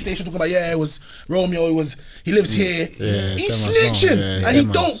in the police station talking about, it was Romeo, he lives here. Yeah, he's snitching and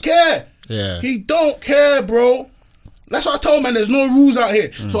he don't care. Yeah. He don't care, bro. That's what I told man, there's no rules out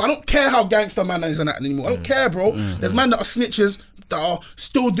here. So I don't care how gangster man is and that anymore. I don't care, bro. There's man that are snitches that are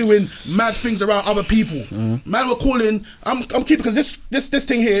still doing mad things around other people. Man, we're calling, I'm keeping, because this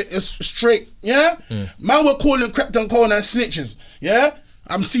thing here is straight, Man, we're calling Krypton Cone and snitches,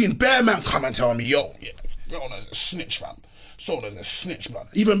 I'm seeing bear man come and tell me, yo, there's a snitch, man. So there's a snitch, man.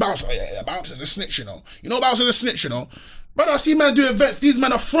 Even Bouncer, Bouncer's a snitch, you know. You know Bouncer's a snitch, you know. But I see man do events, these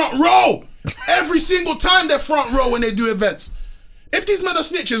men are front row. Every single time they're front row when they do events. If these men are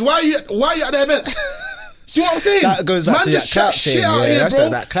snitches, why are you at the events? See what I'm saying? That goes back man to just that chat shit out here, bro.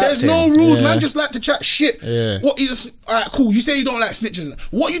 There's no rules, man just like to chat shit. What is alright, cool. You say you don't like snitches.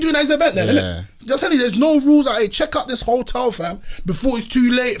 What you doing at this event then, innit? I'm telling you, there's no rules out here. Check out this hotel, fam, before it's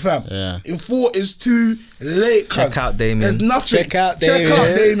too late, fam. Before it's too late, cuz. Check out Damien. There's nothing. Check out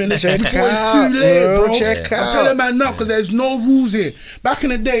Damien. Before it's too late, bro. I'm telling man now, because there's no rules here. Back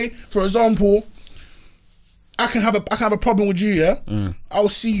in the day, for example, I can have a problem with you, I'll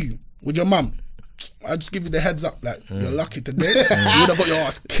see you with your mum. I'll just give you the heads up, like, you're lucky today. You would have got your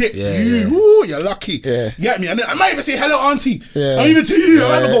ass kicked. Ooh, you're lucky. You get me? And then I might even say, hello, auntie. I'm even to you.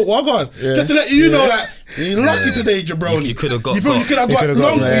 I might go, what on? Just to let you know that you're lucky today, jabroni. You could have got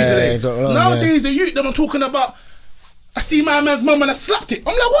long for you today. Nowadays, the youth that I'm talking about, I see my man's mum and I slapped it.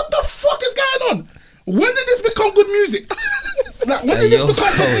 I'm like, what the fuck is going on? When did this become good music? Like, when did this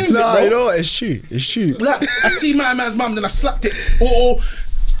become good music, bro? You know what? It's true. Like, I see my man's mum, then I slapped it. Or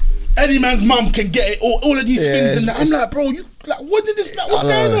any man's mum can get it, or all of these things and that. I'm like, bro, you like, what did this? Like, what's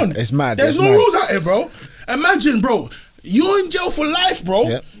going on? It's mad. There's no rules out here, bro. Imagine, bro, you're in jail for life, bro.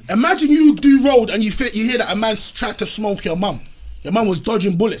 Imagine you do road and you hear that a man's tried to smoke your mum. Your mum was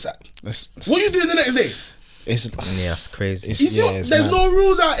dodging bullets at. What are you doing the next day? That's crazy. You see there's no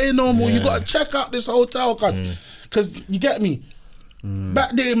rules out here no more. You gotta check out this hotel, cause you get me.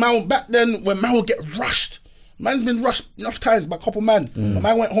 Back then when man would get rushed. Man's been rushed enough times by a couple man. The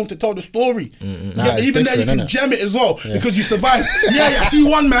man went home to tell the story. Even there you can gem it as well because you survived. I see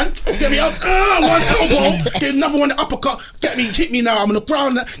one man get me up, one elbow, get another one the uppercut, get me, hit me now. I'm on the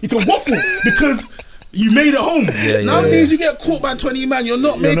ground. You can waffle because you made it home. Nowadays you get caught by 20 man, you're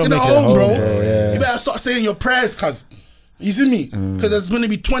not making it home, bro. You better start saying your prayers, cuz. You see me? Because there's gonna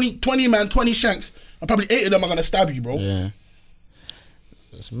be 20 man, 20 shanks, and probably 8 of them are gonna stab you, bro.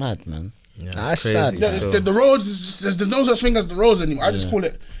 It's mad, man. Yeah, Nah, it's that's crazy. sad. Still. The roads is just, there's no such thing as the roads anymore. I just call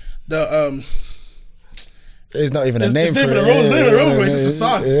it the It's not even a name It's for not it. even a road. It's not even a road. Bro. It's just a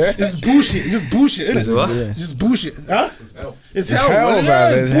sign. Yeah. It's just bullshit. It's just bullshit, innit? It's what? It's just bullshit. Huh? It's hell, hell, bro. bro.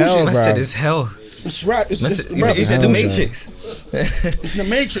 Yeah, It's it's hell, bullshit. Man bro. said it's hell. It's right. It's Is it the hell, Matrix? It's the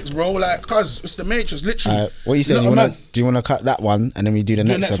Matrix, bro. Like, cuz it's the Matrix, literally. What you saying? Do you wanna cut that one and then we do the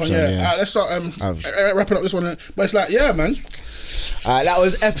Do the next next episode? one, yeah. Let's start wrapping up this one. But it's like, yeah, man. That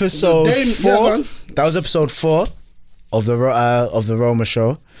was episode 4. Yeah, man. That was episode 4 of the Roma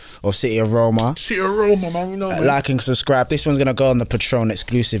show, of City of Roma. City of Roma, man. You know, man. Like and subscribe. This one's gonna go on the Patreon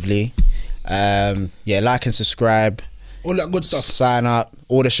exclusively. Like and subscribe. All that good stuff. Sign up.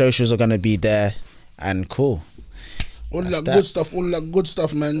 All the socials are gonna be there, and cool. All that good stuff. All that good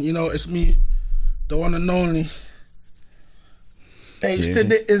stuff, man. You know, it's me, the one and only. H to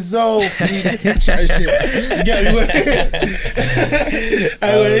the Izzo. Chatting shit. You get me?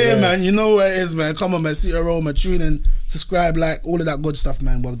 Hey, man. You know where it is, man. Come on, man. See a Roma. Tune in. Subscribe, like, all of that good stuff,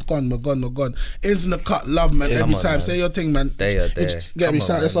 man. We're gone. Ins in the cut. Love, man. Every time. Man. Say your thing, man. There. Get me.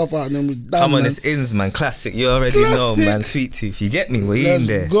 Shout yourself out. And then we done, Come on, man. it's ins, man. Classic. You already know, man. Sweet tooth. You get me? We're in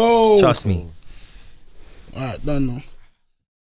there. Go. Trust me. Alright, done now.